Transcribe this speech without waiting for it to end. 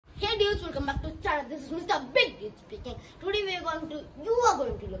dudes, welcome back to the channel. This is Mr. Big Dude speaking. Today you are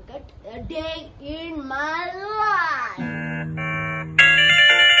going to look at a day in my life.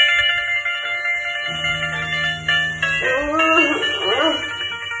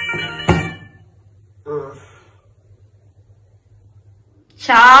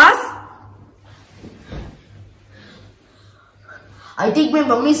 Shaz? I think my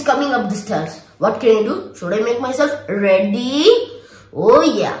mummy is coming up the stairs. What can I do? Should I make myself ready? Oh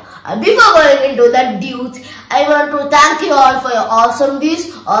yeah. Before going into that, dudes, I want to thank you all for your awesome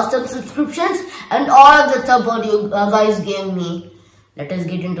views, awesome subscriptions, and all of the support you guys gave me. Let us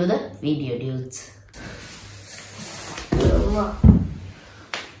get into the video, dudes.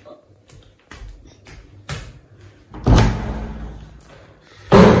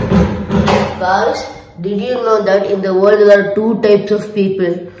 Guys, did you know that in the world there are two types of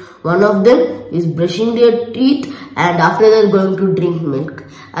people? One of them is brushing their teeth and after that going to drink milk.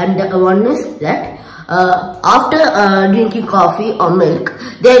 And one is that after drinking coffee or milk,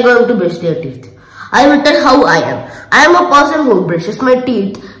 they are going to brush their teeth. I will tell how I am. I am a person who brushes my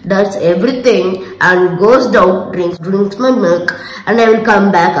teeth, does everything and goes down, drinks my milk, and I will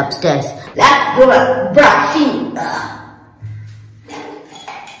come back upstairs. Let's go brushing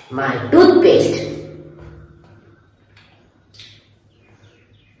my toothpaste.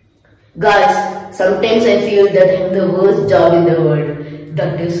 Guys, sometimes I feel that I have the worst job in the world,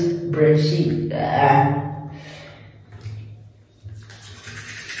 that is brushing. Hey,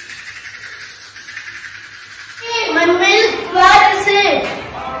 my milk, where is it?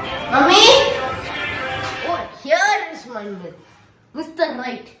 Mommy? Oh, here is my milk. Mr.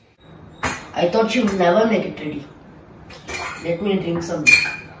 Right. I thought you would never make it ready. Let me drink some milk.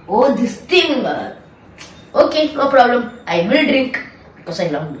 Oh, this thing. Okay, no problem. I will drink because I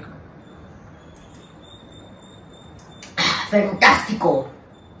love milk. Fantastico.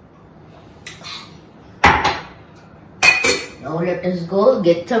 Now let us go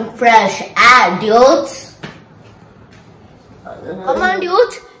get some fresh air, dudes. Come on,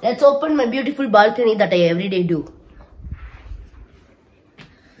 dudes. Let's open my beautiful balcony that I everyday do.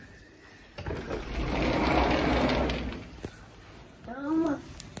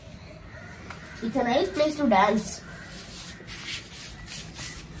 It's a nice place to dance.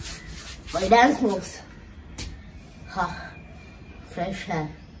 My dance moves. Ha. Fresh air.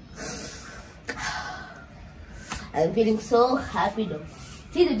 I'm feeling so happy now.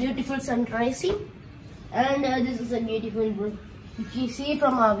 See the beautiful sun rising? And this is a beautiful road. If you see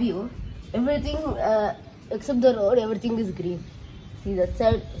from our view, everything except the road, everything is green. See that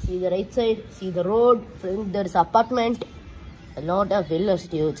side, see the right side, see the road, front there is apartment. A lot of villas,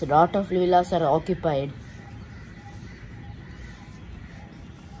 dudes. A lot of villas are occupied.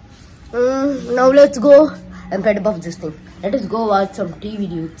 Now let's go. I'm fed up of this thing. Let us go watch some TV,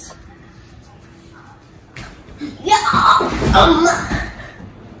 dudes. Yeah.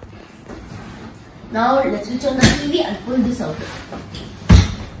 Now let's switch on the TV and pull this out.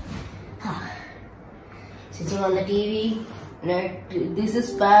 Switching on the TV. This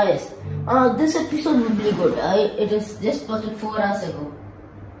is Paris. This episode will be good. It is just posted 4 hours ago.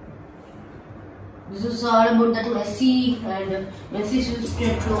 This is all about that Messi and Messi switched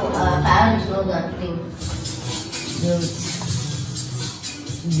to Paris. No, that thing.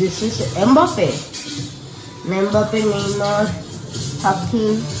 This is Mbappe. Mbappe, Neymar,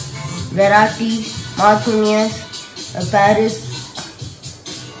 Hakim, Verratti, Marquinhos, Paris.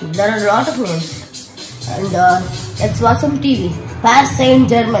 There are a lot of names. And let's watch some TV. Paris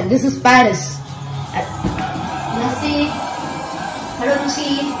Saint-Germain. This is Paris. Messi. Hello,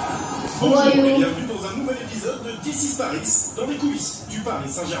 Messi. Who are you? Bienvenue dans un nouvel épisode de This is Paris, dans les coulisses du Paris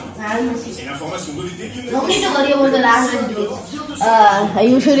Saint-Germain. C'est l'information de l'été. No need to worry about the language. I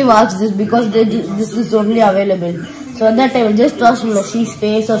usually watch this because this is only available. So that I will just watch Messi's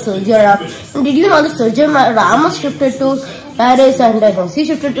face or Sergio Ramos. And did you know that Sergio Ramos shifted to Paris and Messi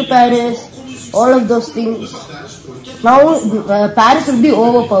shifted to Paris? All of those things. Now Paris will be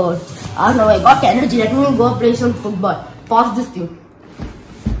overpowered. Now I got energy. Let me go play some football. Pause this thing.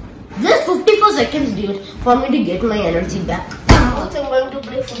 Just 54 seconds, dude, for me to get my energy back. Also, I'm going to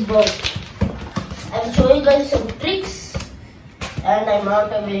play football. I'm showing you guys some tricks, and I'm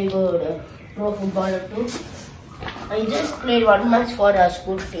not a very good pro footballer too. I just played one match for our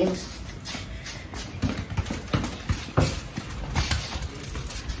school teams.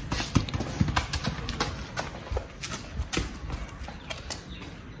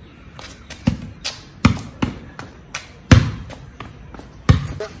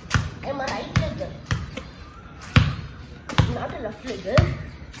 I'm a right legger, not a left legger.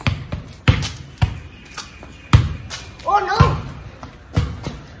 Oh no!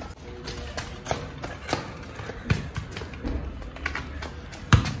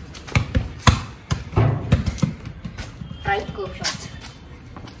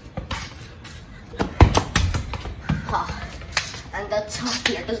 that's how.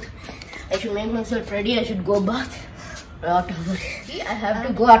 I should make myself ready. I should go bath. Whatever. I have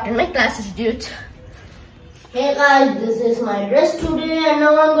to go attend my classes, dudes. Hey guys, this is my dress today and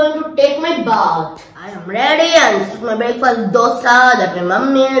now I'm going to take my bath. I am ready and this is my breakfast dosa that my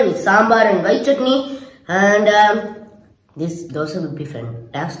mom made with sambar and white chutney. And this dosa will be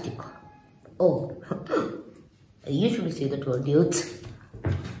fantastic. Oh, I usually say that word, dudes.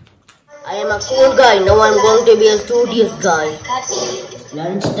 I am a cool guy, now I'm going to be a studious guy.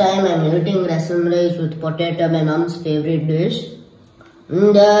 Lunchtime, I'm eating rasam rice with potato, my mom's favorite dish.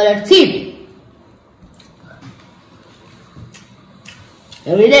 And let's eat.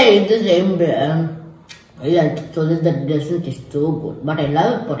 Every day I eat the same bread. So that the doesn't taste so good. But I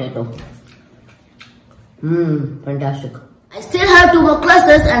love potato. Fantastic. I still have 2 more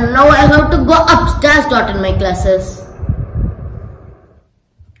classes and now I have to go upstairs to attend my classes.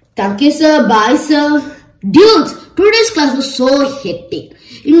 Thank you, sir. Bye, sir. Dudes, today's class was so hectic.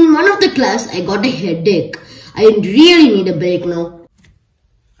 In one of the class, I got a headache. I really need a break now.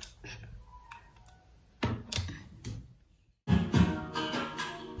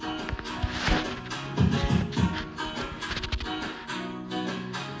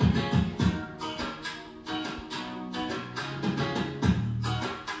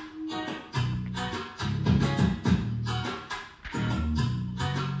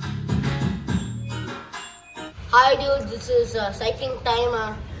 Hi dudes, this is cycling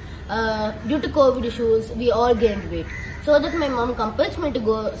time. Due to COVID issues, we all gained weight. So that my mom compels me to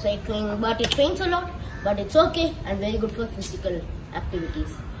go cycling, but it pains a lot. But it's okay and very good for physical activities.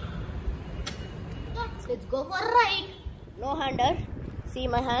 Let's go for a ride. No hander. See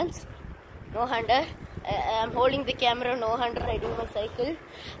my hands? No hander. I'm holding the camera, no hander, riding my cycle.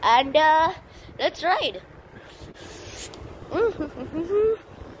 And let's ride.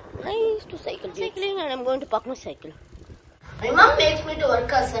 Nice to cycling and I'm going to park my cycle. My mom makes me to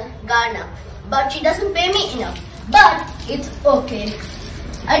work as a gardener, but she doesn't pay me enough. But it's okay.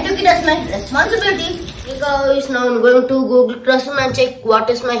 I took it as my responsibility. Hey guys, now I'm going to Google Classroom and check what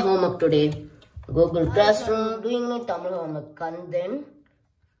is my homework today. Google Classroom, doing my Tamil homework, and then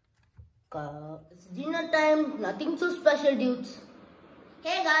it's dinner time. Nothing so special, dudes.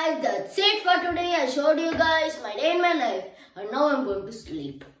 Hey guys, that's it for today. I showed you guys my day in my life, and now I'm going to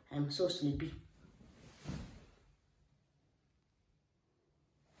sleep. I'm so sleepy.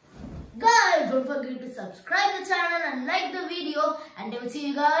 Guys, don't forget to subscribe the channel and like the video, and I will see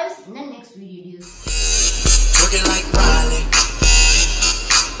you guys in the next video. Talking like Riley.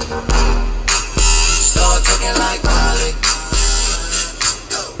 Start talking like Riley.